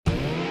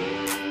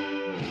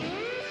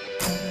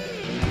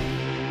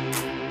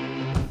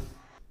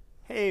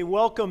Hey,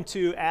 welcome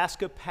to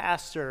Ask a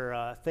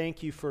Pastor.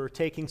 Thank you for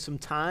taking some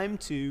time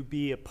to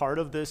be a part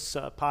of this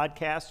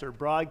podcast or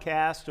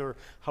broadcast or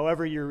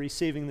however you're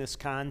receiving this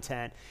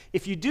content.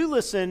 If you do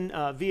listen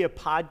via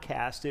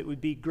podcast, it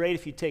would be great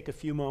if you take a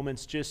few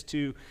moments just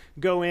to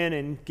go in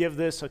and give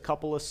this a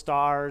couple of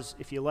stars.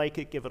 If you like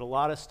it, give it a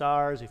lot of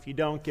stars. If you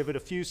don't, give it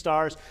a few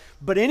stars.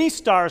 But any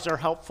stars are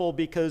helpful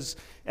because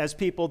as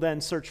people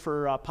then search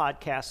for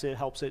podcasts, it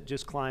helps it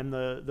just climb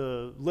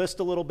the list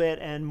a little bit,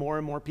 and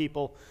more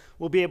people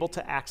will be able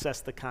to access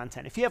the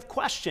content. If you have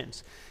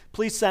questions,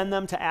 please send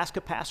them to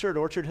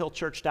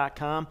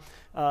askapastor@orchardhillchurch.com.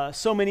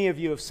 So many of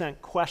you have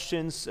sent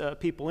questions,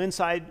 people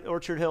inside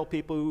Orchard Hill,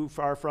 people who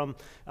are from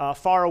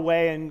far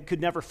away and could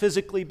never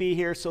physically be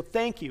here. So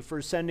thank you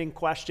for sending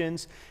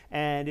questions.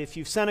 And if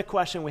you've sent a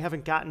question, we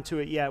haven't gotten to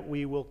it yet,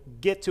 we will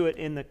get to it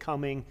in the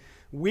coming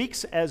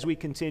weeks as we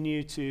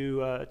continue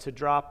to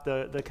drop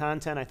the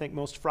content. I think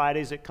most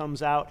Fridays it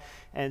comes out,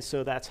 and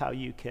so that's how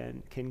you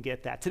can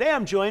get that. Today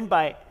I'm joined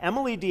by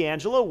Emily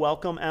D'Angelo.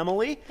 Welcome,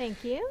 Emily.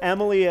 Thank you.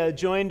 Emily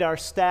joined our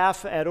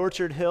staff at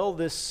Orchard Hill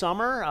this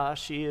summer.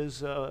 She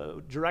is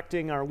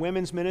directing our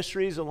women's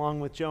ministries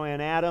along with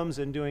Joanne Adams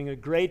and doing a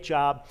great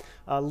job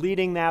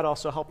leading that,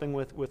 also helping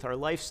with our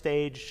life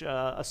stage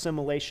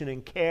assimilation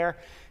and care,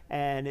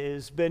 and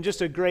has been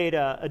just a great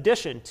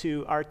addition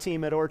to our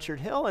team at Orchard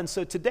Hill. And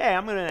so today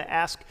I'm going to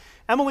ask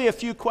Emily a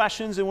few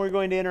questions, and we're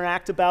going to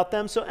interact about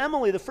them. So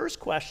Emily, the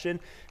first question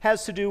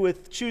has to do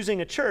with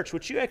choosing a church,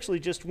 which you actually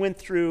just went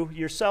through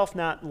yourself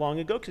not long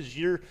ago because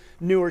you're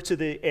newer to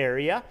the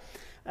area.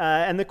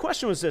 And the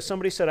question was this.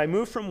 Somebody said, I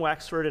moved from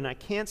Wexford, and I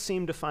can't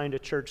seem to find a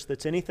church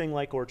that's anything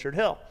like Orchard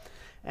Hill.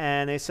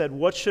 And they said,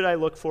 what should I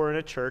look for in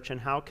a church,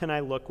 and how can I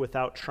look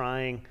without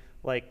trying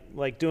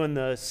like doing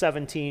the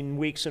 17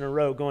 weeks in a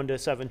row, going to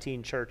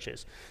 17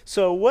 churches?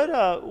 So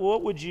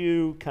what would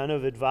you kind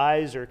of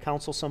advise or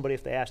counsel somebody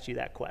if they asked you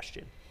that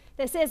question?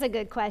 This is a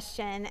good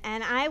question,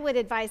 and I would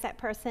advise that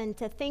person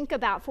to think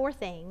about four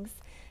things.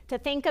 To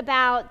think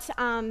about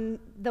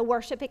the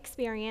worship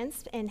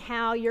experience and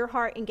how your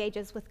heart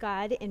engages with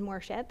God in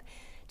worship.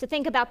 To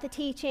think about the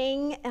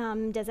teaching.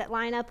 Does it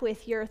line up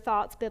with your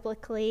thoughts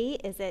biblically?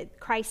 Is it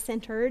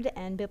Christ-centered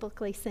and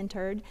biblically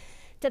centered?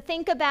 To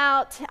think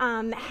about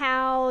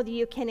how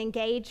you can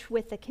engage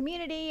with the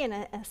community in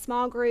a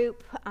small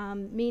group,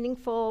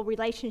 meaningful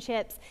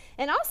relationships.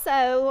 And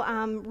also,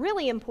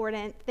 really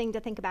important thing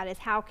to think about is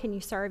how can you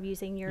serve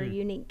using your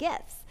unique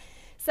gifts.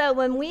 So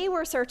when we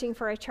were searching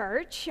for a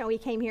church, we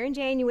came here in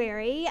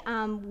January,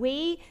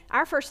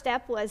 our first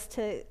step was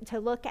to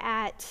look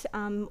at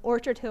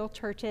Orchard Hill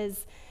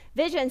Church's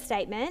vision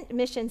statement,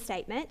 mission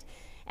statement.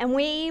 And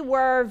we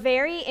were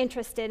very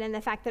interested in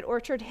the fact that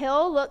Orchard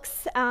Hill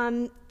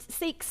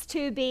seeks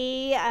to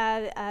be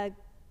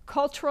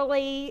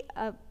culturally,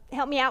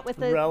 help me out with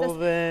the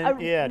relevant,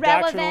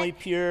 doctrinally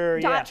pure,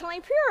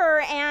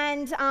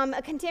 and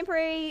a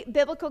contemporary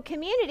biblical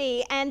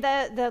community. And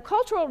the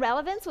cultural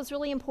relevance was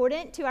really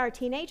important to our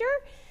teenager,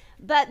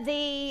 but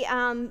the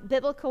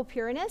biblical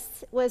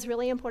pureness was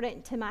really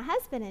important to my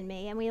husband and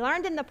me. And we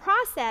learned in the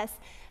process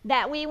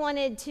that we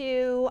wanted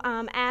to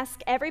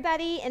ask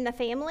everybody in the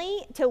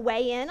family to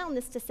weigh in on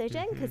this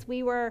decision, because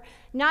we were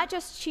not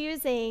just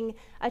choosing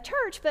a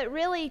church, but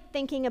really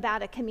thinking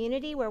about a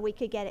community where we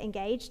could get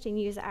engaged and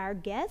use our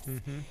gifts.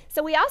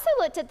 So we also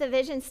looked at the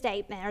vision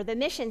statement or the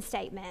mission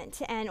statement,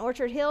 and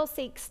Orchard Hill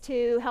seeks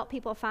to help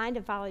people find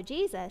and follow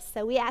Jesus.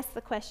 So we asked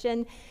the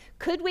question,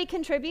 could we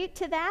contribute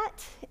to that,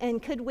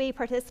 and could we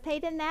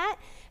participate in that?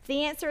 If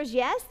the answer is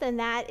yes, then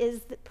that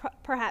is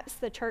perhaps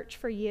the church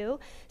for you.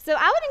 So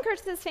I would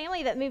encourage this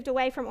family that moved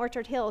away from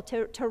Orchard Hill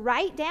to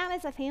write down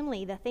as a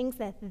family the things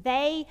that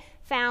they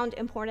found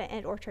important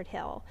at Orchard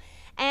Hill,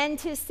 and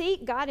to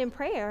seek God in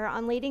prayer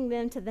on leading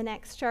them to the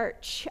next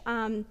church.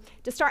 To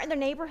start in their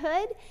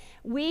neighborhood,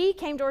 we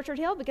came to Orchard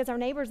Hill because our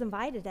neighbors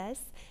invited us,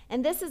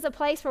 and this is a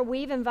place where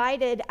we've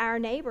invited our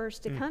neighbors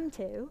to come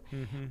to.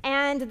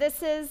 And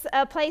this is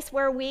a place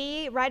where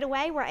we right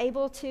away were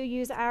able to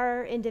use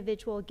our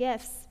individual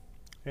gifts.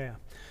 Yeah.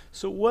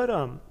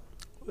 So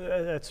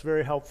that's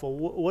very helpful.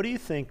 What do you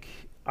think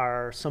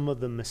are some of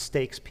the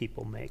mistakes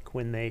people make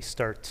when they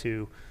start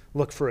to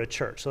look for a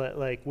church? So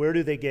like, where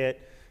do they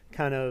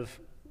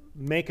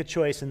make a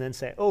choice and then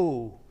say,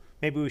 oh,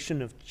 maybe we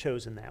shouldn't have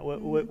chosen that?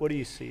 What do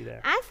you see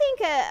there? I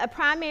think a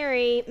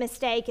primary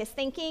mistake is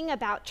thinking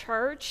about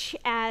church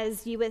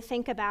as you would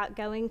think about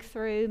going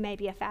through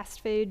maybe a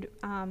fast food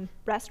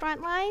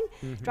restaurant line,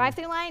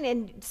 drive-through line,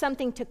 and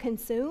something to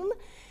consume.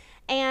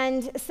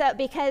 And so,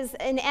 because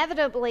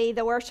inevitably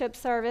the worship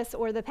service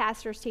or the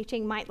pastor's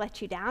teaching might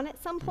let you down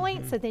at some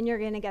point, so then you're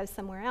going to go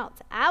somewhere else.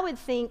 I would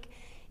think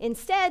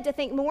instead to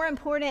think more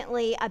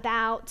importantly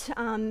about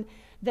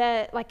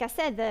like I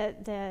said,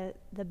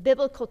 the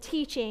biblical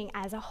teaching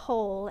as a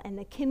whole and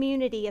the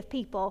community of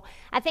people.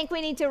 I think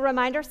we need to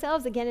remind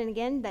ourselves again and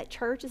again that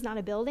church is not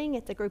a building,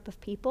 it's a group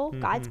of people,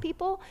 God's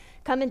people,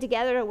 coming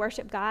together to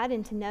worship God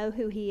and to know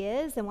who He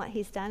is and what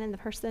He's done in the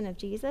person of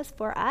Jesus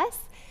for us.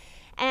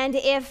 And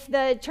if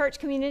the church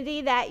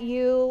community that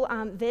you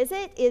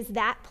visit is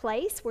that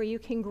place where you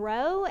can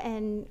grow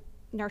and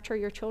nurture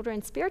your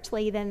children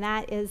spiritually, then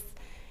that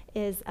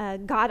is a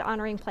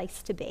God-honoring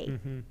place to be.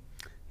 Mm-hmm.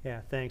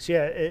 Yeah, thanks.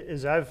 Yeah,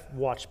 as I've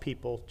watched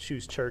people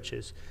choose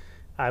churches,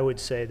 I would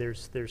say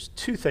there's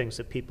two things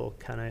that people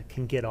kind of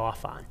can get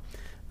off on.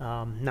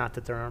 Not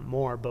that there aren't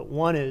more, but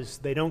one is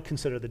they don't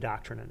consider the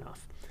doctrine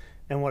enough.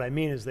 And what I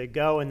mean is they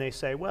go and they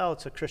say, well,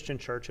 it's a Christian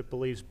church, it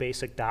believes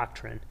basic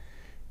doctrine.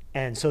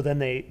 And so then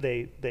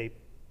they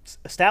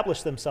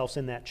establish themselves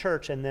in that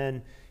church, and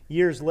then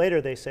years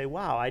later they say,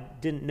 wow, I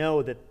didn't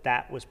know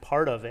that was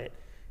part of it.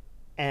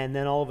 And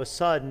then all of a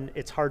sudden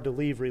it's hard to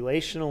leave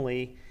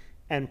relationally,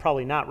 and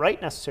probably not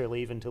right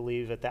necessarily even to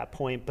leave at that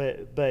point,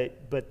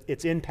 but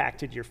it's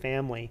impacted your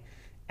family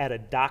at a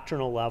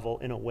doctrinal level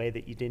in a way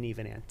that you didn't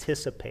even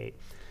anticipate.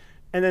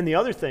 And then the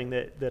other thing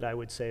that I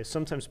would say is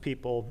sometimes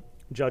people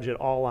judge it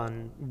all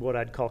on what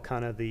I'd call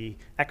kind of the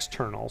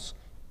externals,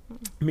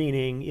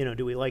 meaning,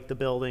 do we like the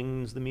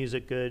buildings, the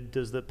music good,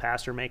 does the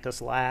pastor make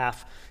us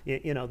laugh,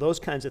 those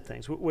kinds of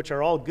things, which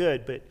are all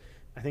good, but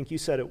I think you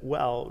said it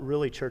well,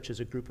 really church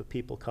is a group of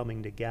people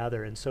coming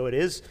together, and so it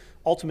is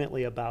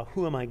ultimately about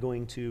who am I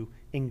going to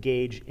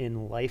engage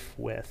in life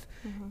with.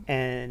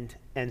 And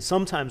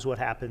sometimes what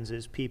happens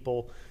is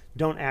people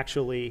don't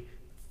actually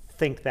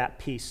think that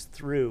piece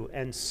through,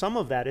 and some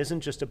of that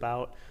isn't just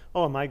about,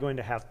 oh, am I going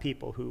to have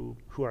people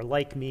who are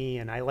like me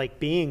and I like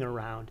being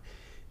around,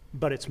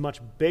 but it's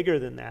much bigger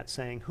than that,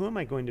 saying, who am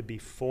I going to be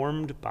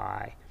formed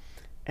by?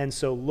 And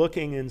so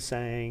looking and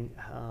saying,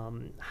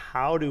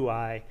 how do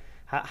I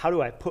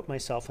put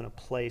myself in a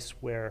place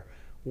where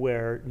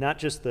not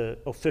just the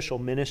official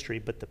ministry,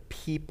 but the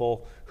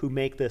people who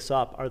make this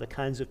up are the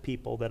kinds of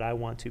people that I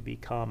want to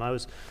become. I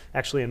was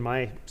actually in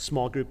my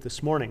small group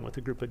this morning with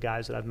a group of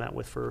guys that I've met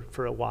with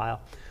for a while,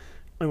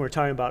 and we're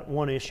talking about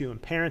one issue in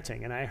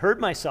parenting, and I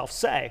heard myself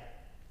say,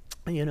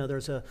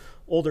 there's an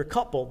older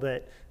couple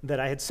that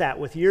I had sat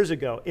with years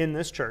ago in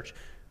this church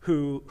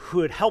who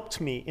had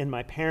helped me in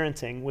my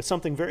parenting with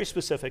something very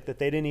specific that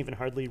they didn't even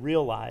hardly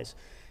realize,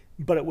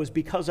 but it was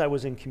because I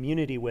was in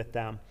community with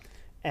them.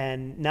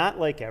 And not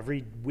like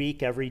every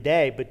week, every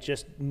day, but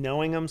just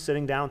knowing them,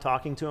 sitting down,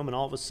 talking to them, and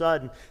all of a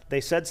sudden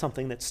they said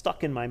something that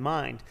stuck in my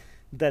mind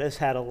that has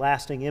had a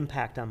lasting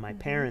impact on my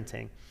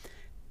parenting.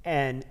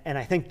 And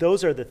I think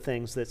those are the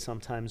things that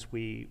sometimes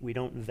we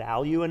don't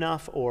value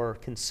enough or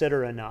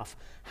consider enough,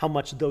 how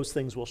much those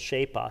things will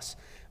shape us.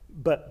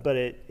 But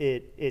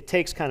it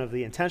takes kind of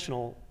the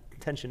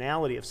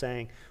intentionality of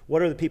saying,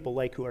 what are the people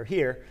like who are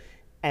here?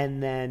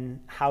 And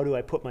then how do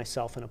I put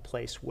myself in a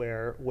place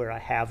where I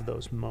have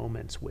those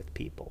moments with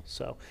people?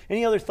 So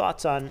any other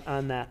thoughts on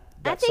that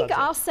I think subject?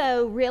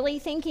 Also really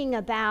thinking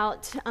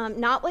about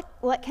not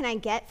what can I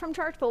get from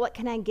church, but what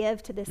can I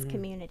give to this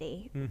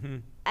community,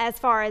 as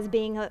far as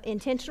being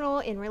intentional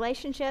in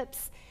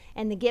relationships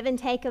and the give and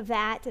take of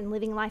that, and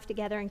living life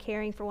together and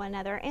caring for one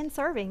another and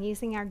serving,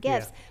 using our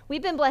gifts. Yeah.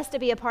 We've been blessed to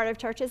be a part of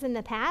churches in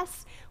the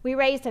past. We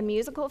raised a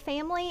musical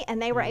family,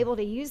 and they were able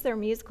to use their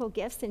musical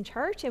gifts in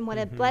church, and what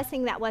a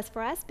blessing that was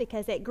for us,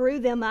 because it grew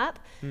them up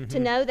to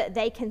know that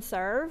they can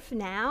serve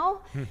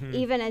now,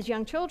 even as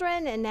young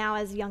children, and now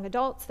as young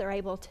adults, they're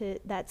able to,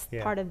 that's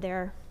part of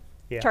their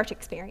church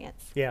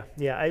experience.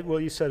 Well,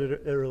 you said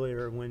it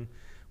earlier,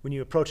 when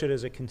you approach it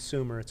as a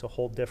consumer, it's a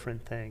whole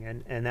different thing.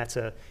 And that's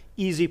a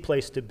easy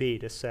place to be,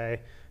 to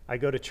say, I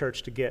go to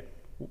church to get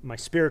my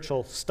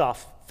spiritual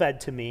stuff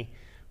fed to me,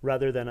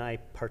 rather than I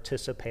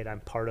participate, I'm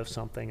part of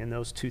something. And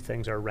those two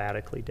things are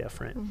radically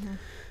different.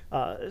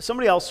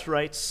 Somebody else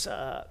writes,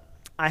 I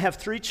have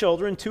 3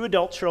 children, 2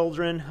 adult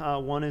children,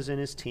 one is in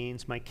his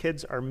teens. My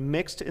kids are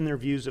mixed in their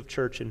views of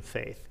church and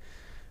faith.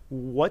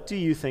 What do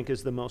you think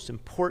is the most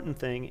important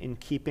thing in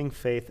keeping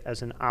faith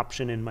as an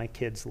option in my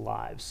kids'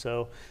 lives?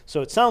 So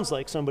it sounds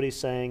like somebody's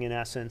saying, in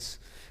essence,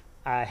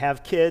 I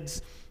have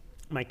kids.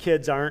 My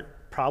kids aren't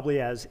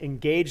probably as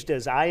engaged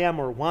as I am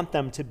or want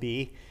them to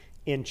be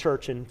in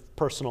church and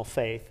personal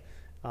faith.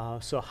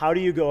 So how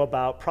do you go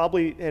about,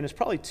 and it's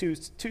probably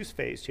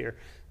two-phased here.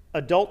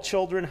 Adult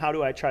children, how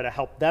do I try to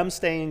help them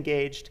stay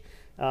engaged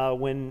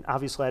when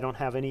obviously I don't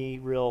have any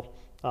real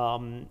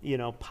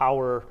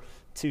power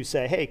to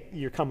say, hey,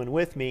 you're coming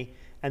with me,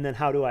 and then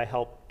how do I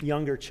help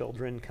younger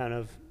children kind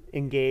of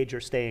engage or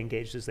stay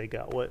engaged as they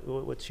go?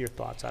 What's your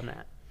thoughts on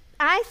that?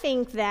 I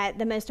think that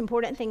the most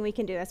important thing we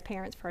can do as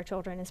parents for our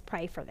children is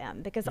pray for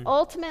them, because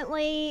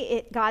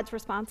ultimately God's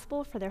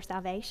responsible for their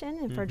salvation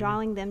and for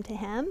drawing them to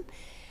Him.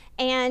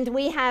 And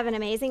we have an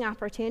amazing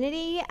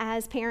opportunity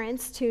as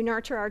parents to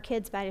nurture our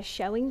kids by just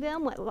showing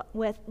them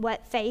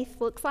what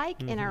faith looks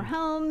like in our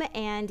home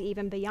and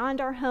even beyond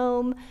our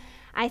home.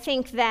 I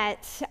think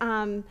that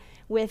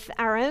with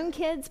our own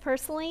kids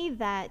personally,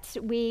 that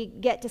we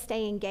get to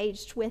stay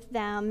engaged with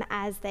them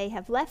as they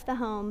have left the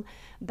home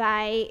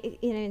by,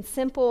 in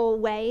simple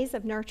ways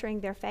of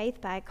nurturing their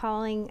faith, by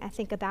I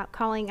think about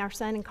calling our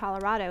son in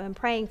Colorado and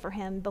praying for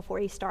him before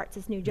he starts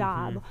his new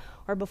job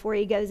or before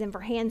he goes in for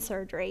hand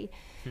surgery.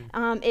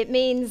 It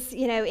means,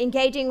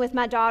 engaging with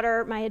my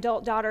daughter, my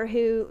adult daughter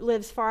who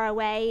lives far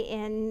away,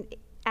 and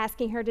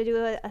asking her to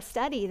do a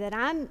study that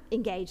I'm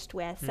engaged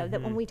with, so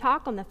that when we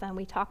talk on the phone,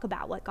 we talk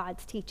about what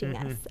God's teaching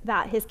us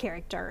about his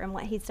character and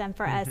what he's done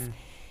for us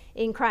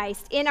in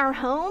Christ. In our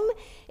home,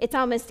 it's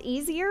almost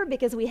easier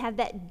because we have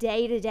that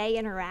day-to-day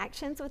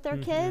interactions with our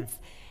kids.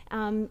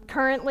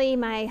 Currently,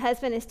 my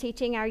husband is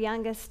teaching our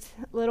youngest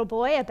little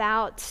boy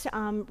about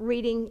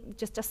reading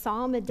just a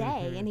psalm a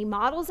day, and he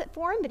models it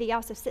for him, but he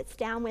also sits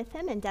down with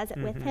him and does it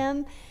with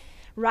him,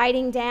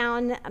 writing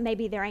down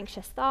maybe their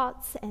anxious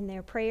thoughts and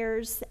their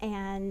prayers,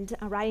 and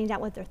writing down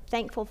what they're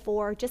thankful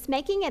for, just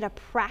making it a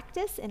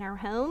practice in our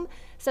home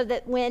so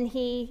that when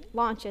he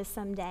launches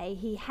someday,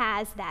 he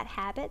has that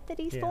habit that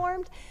he's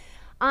formed.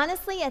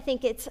 Honestly, I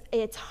think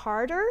it's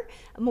harder,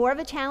 more of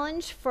a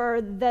challenge for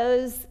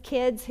those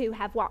kids who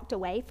have walked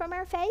away from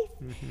our faith.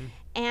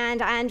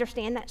 And I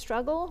understand that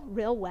struggle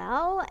real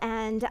well.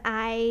 And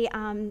I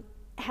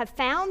have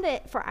found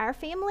that for our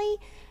family,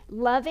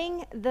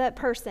 loving the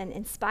person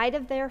in spite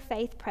of their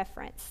faith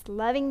preference,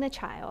 loving the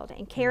child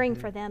and caring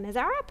for them, is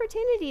our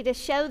opportunity to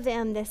show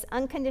them this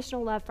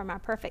unconditional love from our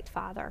perfect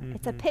Father.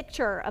 It's a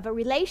picture of a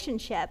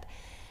relationship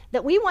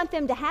that we want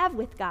them to have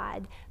with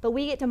God, but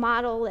we get to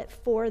model it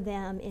for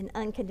them in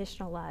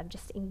unconditional love.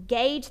 Just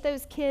engage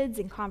those kids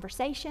in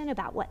conversation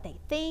about what they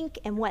think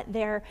and what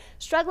they're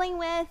struggling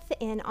with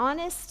in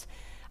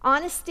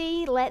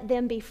honesty. Let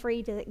them be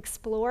free to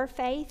explore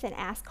faith and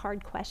ask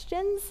hard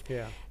questions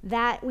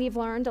that we've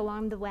learned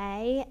along the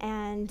way.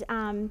 And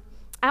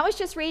I was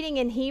just reading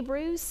in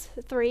Hebrews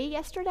 3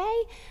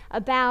 yesterday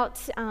about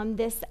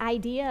this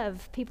idea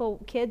of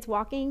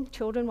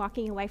children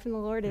walking away from the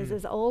Lord is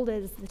as old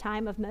as the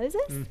time of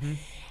Moses.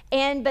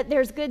 But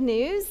there's good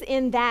news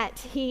in that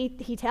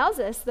he tells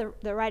us,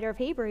 the writer of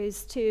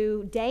Hebrews,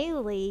 to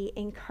daily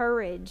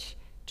encourage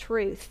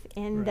truth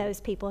in those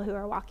people who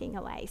are walking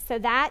away. So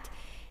that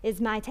is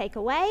my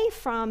takeaway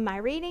from my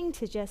reading,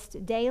 to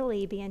just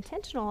daily be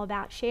intentional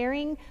about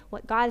sharing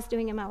what God is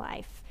doing in my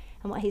life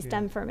and what he's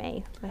done for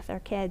me with our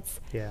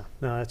kids. Yeah,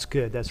 no, that's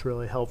good. That's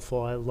really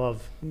helpful. I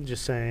love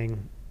just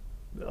saying,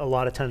 a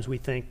lot of times we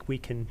think we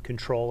can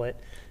control it,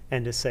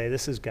 and to say,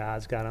 this is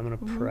God's. God, I'm going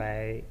to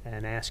pray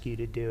and ask you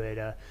to do it.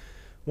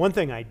 One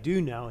thing I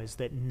do know is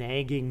that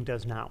nagging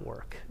does not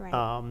work.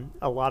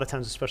 A lot of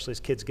times, especially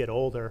as kids get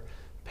older,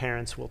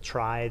 parents will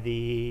try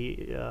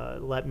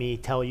let me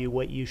tell you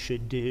what you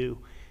should do,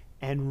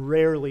 and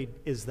rarely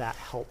is that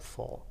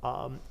helpful.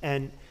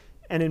 And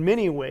in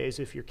many ways,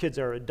 if your kids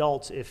are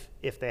adults,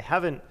 if they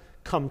haven't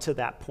come to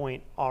that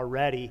point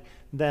already,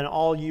 then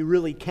all you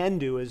really can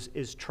do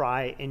is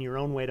try in your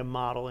own way to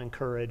model,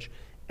 encourage,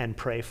 and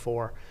pray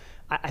for.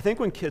 I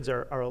think when kids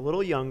are a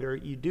little younger,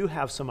 you do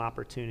have some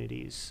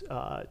opportunities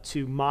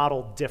to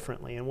model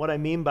differently. And what I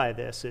mean by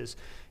this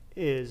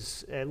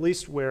is at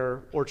least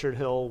where Orchard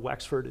Hill,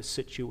 Wexford is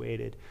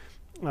situated,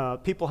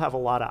 people have a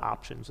lot of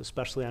options,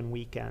 especially on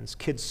weekends.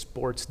 Kids'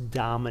 sports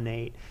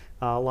dominate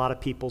a lot of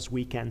people's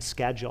weekend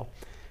schedule.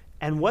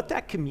 And what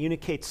that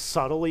communicates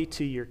subtly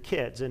to your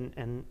kids,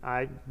 and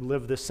I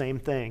live the same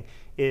thing,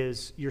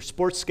 is your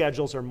sports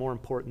schedules are more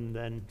important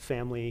than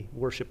family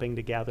worshiping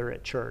together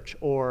at church.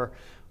 Or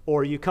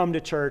you come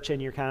to church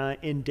and you're kind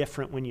of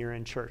indifferent when you're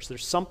in church.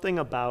 There's something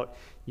about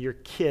your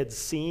kids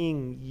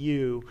seeing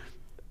you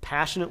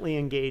passionately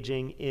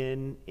engaging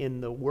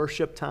in the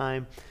worship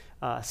time,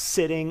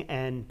 sitting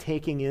and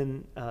taking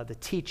in the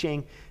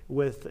teaching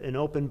with an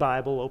open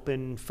Bible,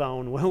 open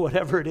phone,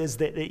 whatever it is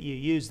that you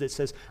use, that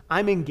says,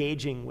 I'm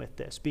engaging with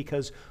this,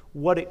 because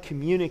what it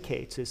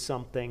communicates is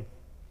something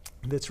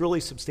that's really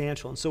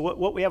substantial. And so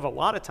what we have a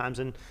lot of times,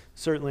 and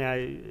certainly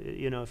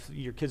if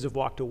your kids have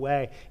walked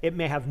away, it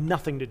may have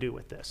nothing to do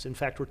with this. In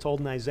fact, we're told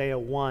in Isaiah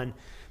 1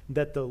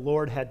 that the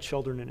Lord had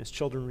children and his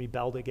children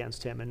rebelled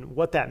against him. And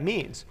what that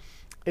means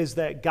is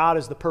that God,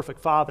 as the perfect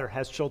father,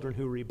 has children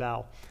who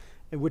rebel,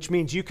 which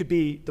means you could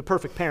be the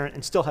perfect parent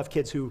and still have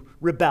kids who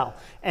rebel.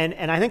 And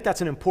I think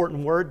that's an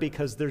important word,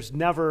 because there's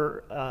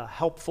never a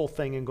helpful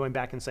thing in going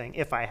back and saying,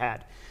 if I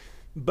had.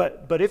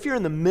 But if you're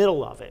in the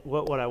middle of it,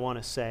 what I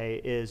want to say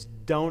is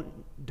don't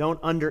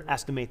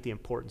underestimate the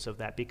importance of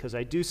that, because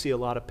I do see a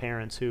lot of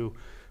parents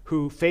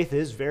who faith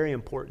is very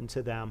important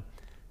to them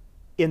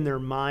in their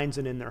minds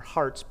and in their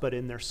hearts, but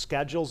in their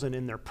schedules and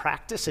in their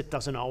practice, it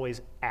doesn't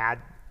always add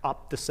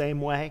up the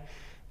same way.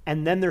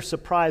 And then they're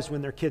surprised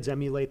when their kids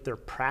emulate their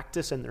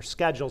practice and their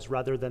schedules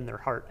rather than their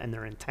heart and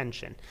their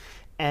intention.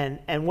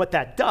 And what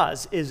that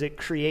does is it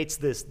creates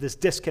this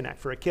disconnect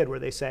for a kid, where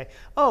they say,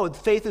 oh,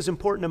 faith is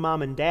important to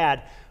mom and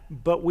dad,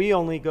 but we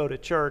only go to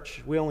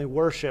church, we only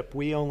worship,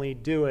 we only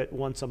do it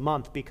once a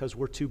month because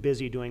we're too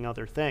busy doing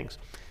other things.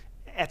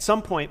 At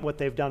some point, what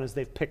they've done is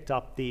they've picked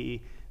up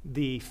the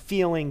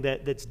feeling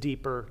that's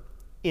deeper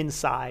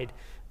inside,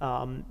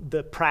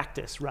 the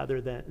practice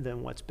rather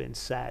than what's been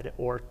said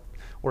or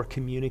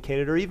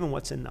communicated, or even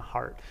what's in the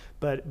heart.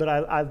 But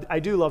I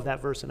do love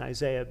that verse in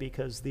Isaiah,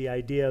 because the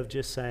idea of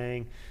just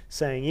saying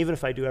even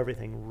if I do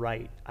everything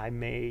right, I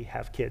may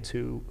have kids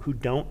who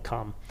don't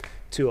come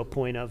to a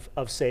point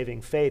of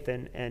saving faith,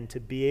 and to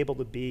be able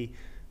to be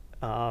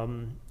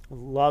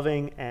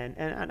loving and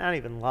not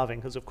even loving,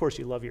 because of course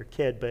you love your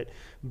kid,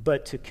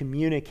 but to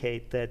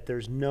communicate that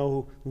there's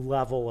no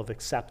level of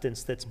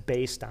acceptance that's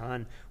based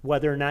on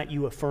whether or not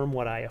you affirm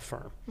what I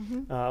affirm,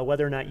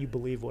 whether or not you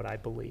believe what I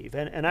believe.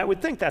 And I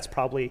would think that's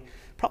probably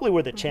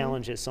where the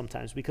challenge is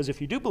sometimes, because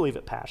if you do believe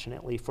it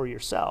passionately for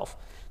yourself,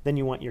 then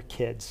you want your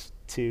kids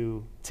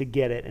to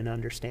get it and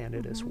understand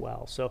it as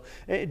well. So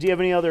do you have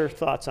any other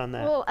thoughts on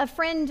that? Well, a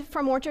friend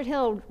from Orchard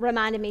Hill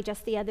reminded me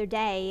just the other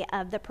day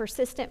of the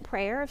persistent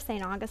prayer of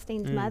St.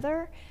 Augustine's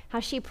mother, how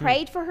she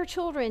prayed for her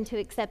children to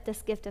accept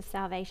this gift of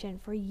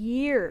salvation for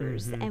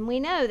years. And we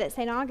know that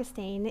St.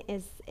 Augustine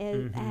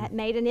had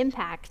made an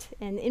impact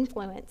and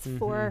influence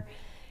for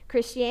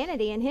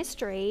Christianity and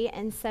history,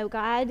 and so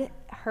God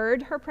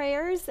heard her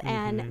prayers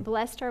and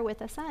blessed her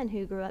with a son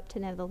who grew up to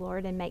know the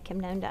Lord and make him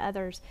known to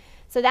others.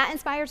 So that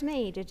inspires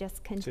me to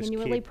just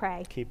continually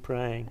pray. Keep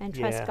praying. And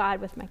trust God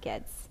with my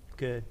kids.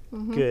 Good,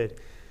 good.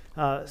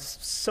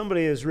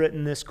 Somebody has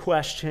written this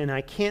question: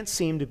 I can't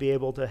seem to be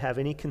able to have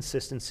any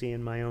consistency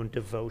in my own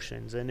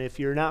devotions. And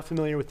if you're not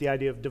familiar with the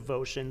idea of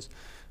devotions,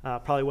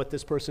 probably what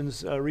this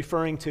person's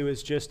referring to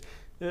is just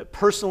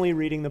personally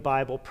reading the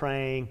Bible,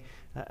 praying.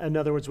 In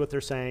other words, what they're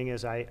saying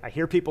is, I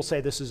hear people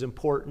say this is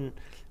important,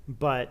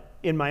 but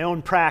in my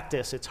own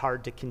practice, it's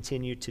hard to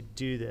continue to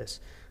do this.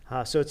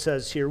 So it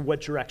says here, what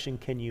direction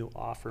can you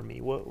offer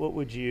me? What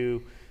would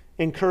you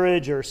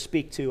encourage or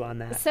speak to on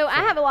that? So I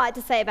have a lot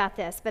to say about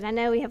this, but I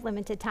know we have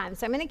limited time.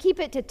 So I'm going to keep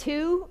it to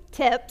 2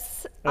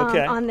 tips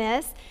on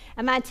this.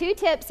 And my 2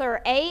 tips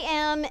are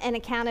AM and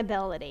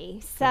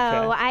accountability. So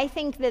I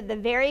think that the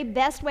very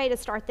best way to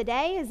start the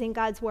day is in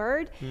God's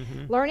Word,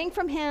 learning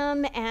from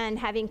Him and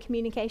having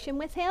communication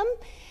with Him.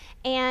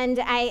 And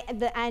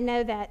I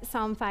know that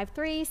Psalm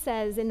 5:3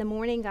 says, in the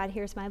morning God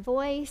hears my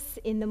voice.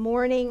 In the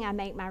morning I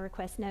make my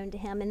request known to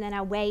Him, and then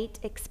I wait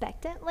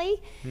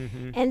expectantly.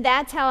 And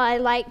that's how I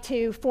like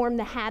to form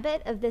the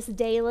habit of this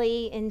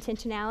daily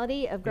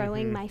intentionality of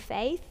growing my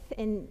faith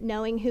and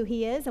knowing who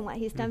He is and what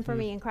He's done for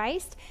me in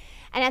Christ.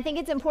 And I think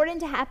it's important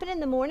to happen in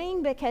the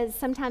morning, because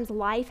sometimes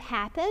life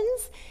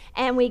happens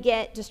and we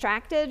get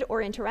distracted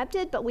or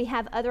interrupted, but we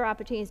have other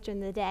opportunities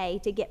during the day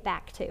to get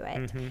back to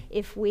it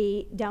if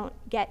we don't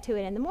get to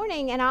it in the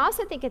morning. And I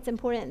also think it's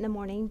important in the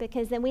morning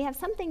because then we have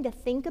something to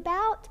think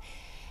about.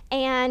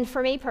 And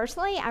for me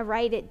personally, I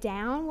write it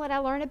down, what I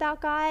learn about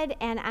God,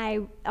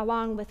 and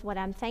along with what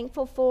I'm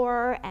thankful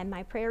for and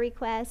my prayer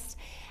requests.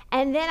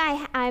 And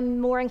then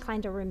I'm more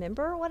inclined to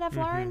remember what I've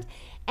learned.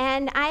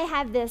 And I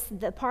have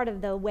the part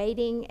of the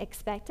waiting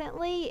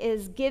expectantly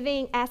is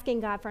asking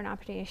God for an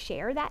opportunity to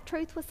share that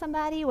truth with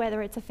somebody,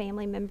 whether it's a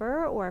family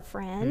member or a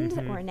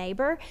friend or a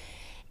neighbor.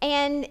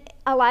 And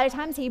a lot of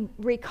times He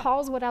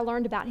recalls what I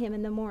learned about Him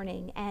in the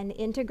morning and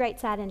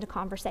integrates that into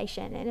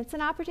conversation. And it's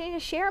an opportunity to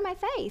share my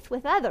faith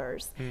with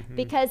others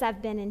because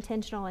I've been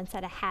intentional and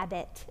set a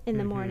habit in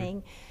the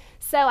morning.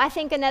 So I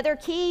think another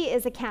key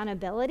is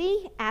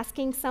accountability,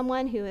 asking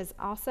someone who is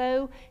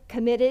also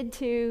committed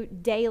to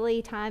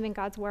daily time in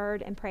God's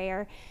Word and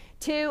prayer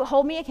to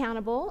hold me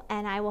accountable,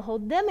 and I will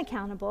hold them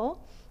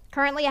accountable.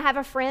 Currently, I have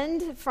a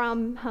friend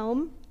from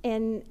home,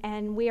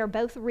 and we are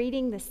both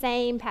reading the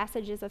same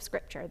passages of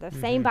Scripture, the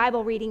same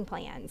Bible reading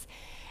plans.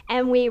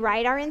 And we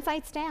write our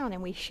insights down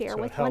and we share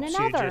with one another.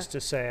 So it helps you just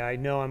to say, I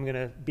know I'm going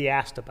to be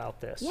asked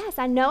about this. Yes,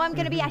 I know I'm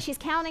going to be asked. She's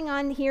counting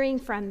on hearing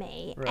from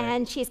me. Right.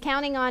 And she's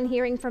counting on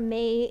hearing from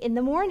me in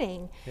the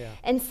morning. Yeah.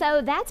 And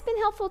so that's been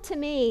helpful to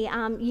me.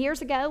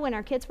 Years ago when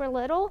our kids were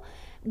little,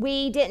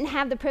 we didn't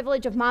have the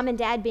privilege of mom and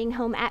dad being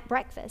home at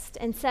breakfast.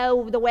 And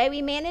so the way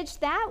we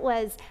managed that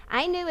was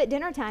I knew at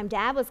dinner time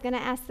Dad was going to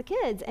ask the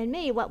kids and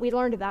me what we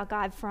learned about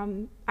God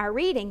from our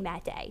reading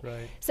that day.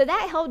 Right. So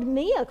that held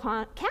me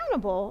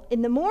accountable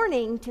in the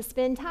morning to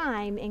spend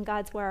time in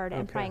God's Word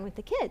and praying with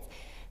the kids.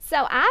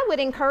 So I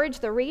would encourage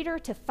the reader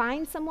to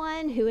find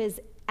someone who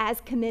is as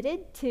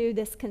committed to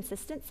this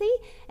consistency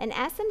and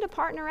ask them to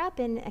partner up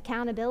in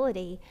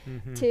accountability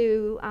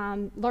to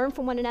learn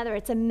from one another.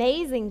 It's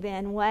amazing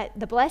then what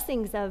the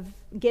blessings of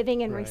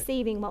giving and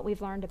receiving what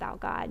we've learned about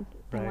God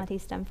and what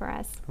He's done for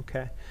us.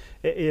 Okay.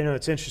 You know,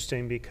 it's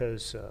interesting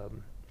because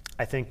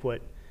I think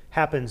what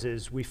happens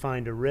is we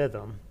find a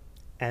rhythm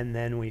and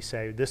then we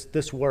say,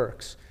 this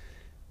works.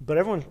 But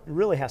everyone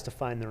really has to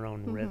find their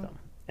own rhythm.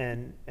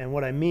 And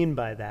what I mean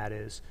by that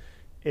is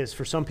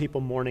for some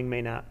people, morning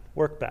may not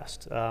work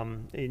best.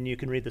 And you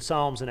can read the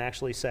Psalms and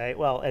actually say,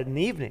 well, in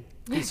the evening,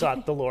 he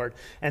sought the Lord.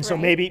 And so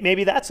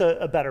maybe that's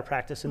a better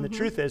practice. And the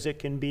truth is it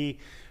can be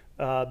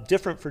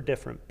different for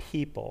different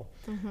people.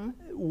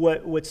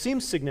 What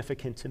seems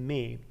significant to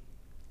me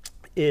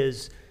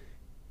is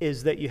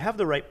that you have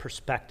the right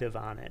perspective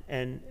on it.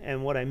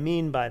 And what I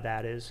mean by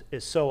that is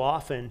so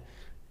often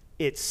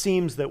it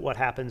seems that what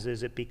happens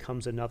is it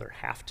becomes another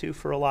have to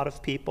for a lot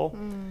of people.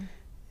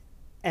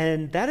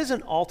 And that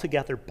isn't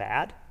altogether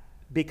bad,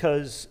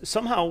 because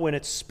somehow when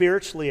it's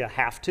spiritually a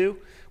have to,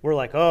 we're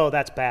like, oh,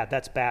 that's bad.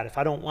 If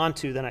I don't want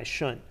to, then I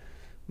shouldn't.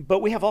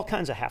 But we have all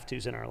kinds of have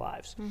tos in our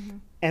lives,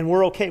 and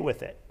we're okay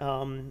with it.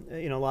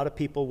 A lot of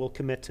people will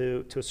commit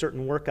to a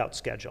certain workout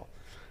schedule.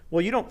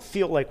 Well, you don't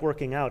feel like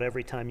working out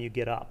every time you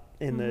get up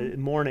in the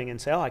morning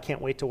and say, oh, I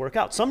can't wait to work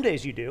out. Some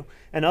days you do,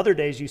 and other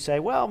days you say,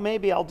 well,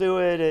 maybe I'll do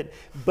it.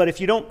 But if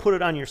you don't put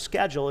it on your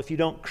schedule, if you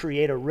don't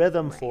create a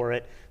rhythm for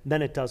it,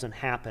 then it doesn't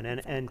happen.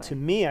 And to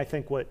me, I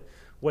think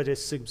what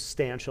is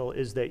substantial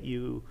is that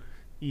you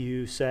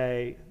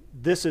say,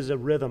 this is a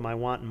rhythm I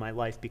want in my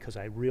life because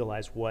I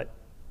realize what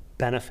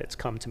benefits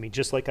come to me,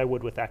 just like I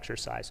would with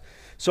exercise.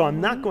 So I'm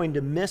not going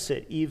to miss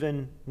it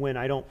even when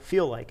I don't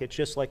feel like it,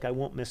 just like I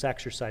won't miss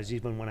exercise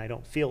even when I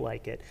don't feel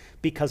like it,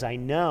 because I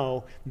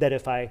know that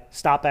if I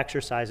stop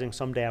exercising,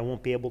 someday I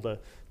won't be able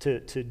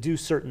to do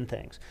certain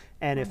things.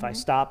 And if I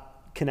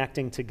stop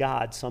connecting to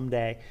God,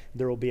 someday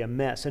there will be a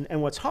miss.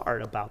 And what's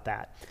hard about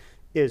that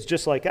is,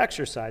 just like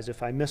exercise,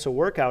 if I miss a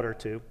workout or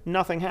two,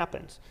 nothing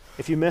happens.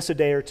 If you miss a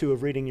day or two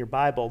of reading your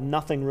Bible,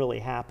 nothing really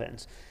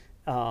happens.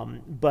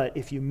 But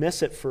if you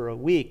miss it for a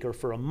week or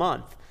for a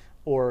month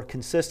or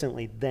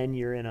consistently, then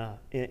you're in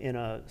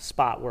a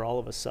spot where all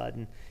of a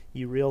sudden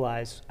you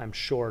realize, I'm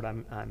short,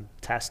 I'm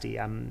testy,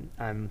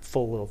 I'm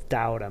full of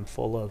doubt, I'm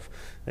full of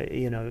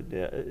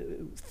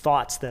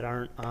thoughts that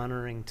aren't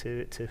honoring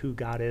to who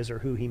God is or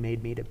who He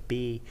made me to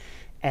be.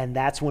 And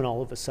that's when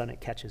all of a sudden it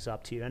catches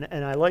up to you.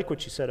 And I like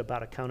what you said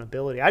about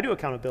accountability. I do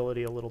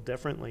accountability a little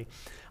differently.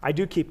 I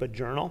do keep a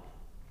journal.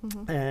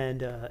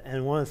 And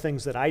one of the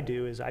things that I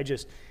do is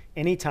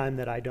anytime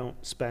that I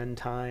don't spend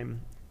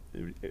time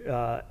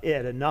at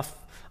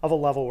enough of a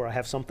level where I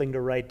have something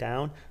to write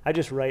down, I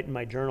just write in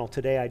my journal,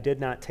 today I did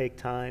not take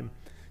time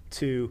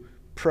to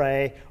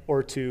pray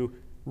or to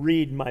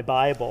read my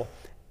Bible.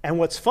 And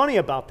what's funny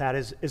about that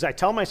is I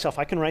tell myself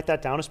I can write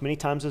that down as many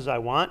times as I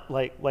want,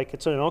 like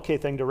it's an okay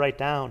thing to write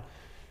down.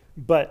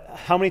 But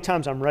how many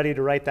times I'm ready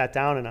to write that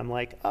down and I'm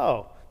like,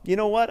 oh, you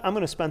know what? I'm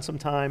going to spend some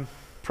time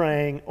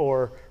praying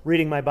or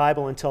reading my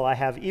Bible until I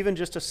have even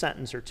just a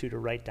sentence or two to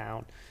write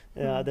down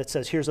that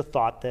says, here's a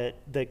thought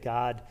that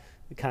God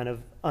kind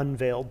of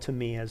unveiled to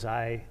me as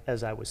I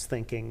was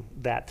thinking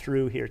that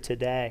through here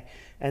today.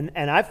 And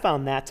I've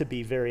found that to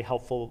be very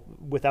helpful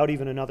without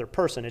even another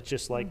person. It's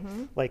just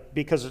like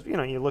because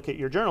you look at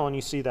your journal and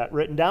you see that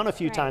written down a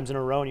few times in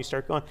a row and you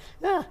start going,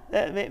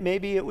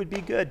 maybe it would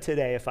be good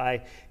today if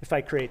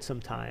I create some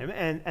time.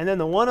 And then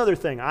the one other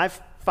thing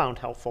I've found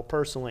helpful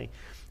personally,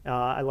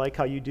 I like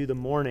how you do the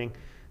morning.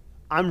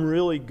 I'm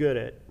really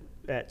good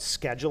at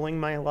scheduling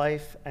my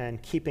life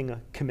and keeping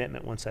a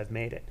commitment once I've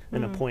made it,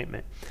 an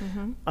appointment.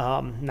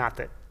 Not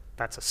that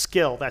that's a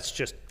skill, that's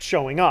just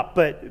showing up.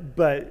 But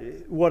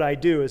what I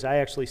do is I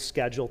actually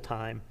schedule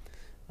time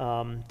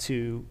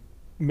to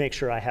make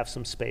sure I have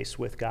some space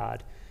with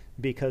God.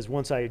 Because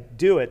once I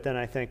do it, then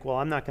I think, well,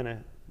 I'm not going to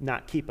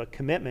not keep a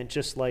commitment,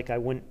 just like I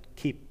wouldn't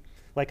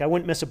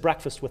miss a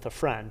breakfast with a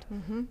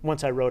friend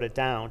once I wrote it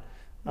down.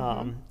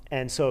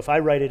 And so if I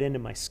write it into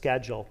my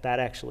schedule, that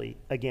actually,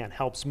 again,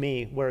 helps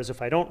me. Whereas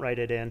if I don't write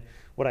it in,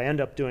 what I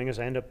end up doing is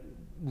I end up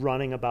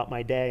running about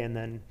my day, and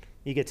then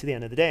you get to the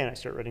end of the day and I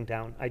start writing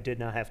down, I did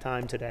not have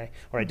time today,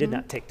 or I did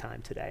not take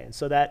time today. And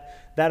so that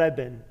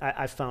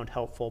I've found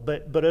helpful.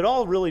 But it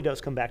all really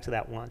does come back to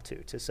that want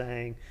to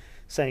saying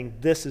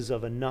this is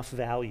of enough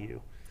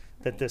value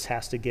that this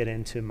has to get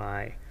into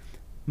my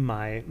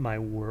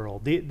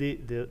world.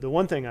 The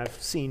one thing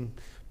I've seen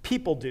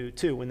people do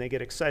too when they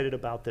get excited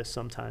about this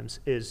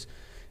sometimes is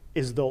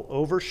they'll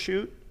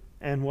overshoot.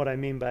 And what I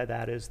mean by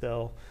that is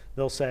they'll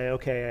say,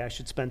 okay, I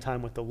should spend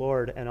time with the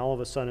Lord, and all of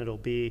a sudden it'll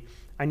be,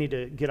 I need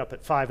to get up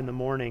at 5 a.m.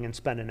 and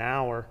spend an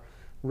hour,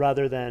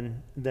 rather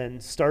than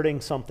starting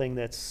something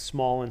that's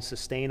small and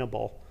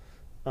sustainable,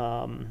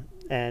 and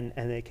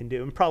they can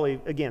do. And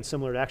probably, again,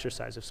 similar to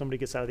exercise. If somebody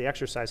gets out of the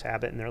exercise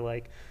habit and they're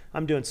like,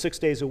 I'm doing 6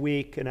 days a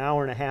week, an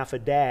hour and a half a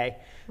day,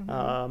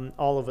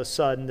 all of a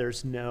sudden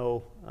there's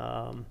no,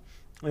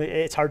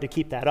 it's hard to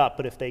keep that up.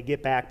 But if they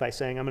get back by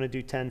saying, I'm going to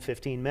do 10,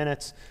 15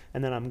 minutes,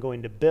 and then I'm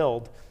going to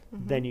build,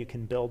 then you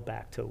can build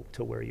back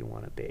to where you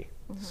want to be.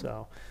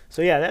 So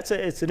yeah, it's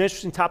an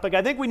interesting topic.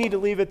 I think we need to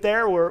leave it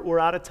there. We're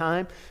out of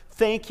time.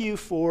 Thank you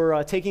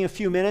for taking a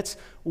few minutes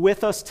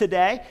with us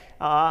today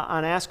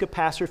on Ask a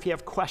Pastor. If you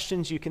have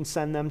questions, you can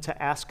send them to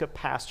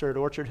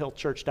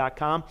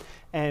askapastor@orchardhillchurch.com,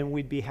 and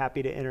we'd be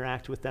happy to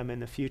interact with them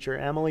in the future.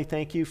 Emily,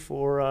 thank you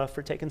for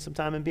taking some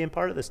time and being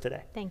part of this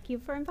today. Thank you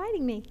for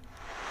inviting me.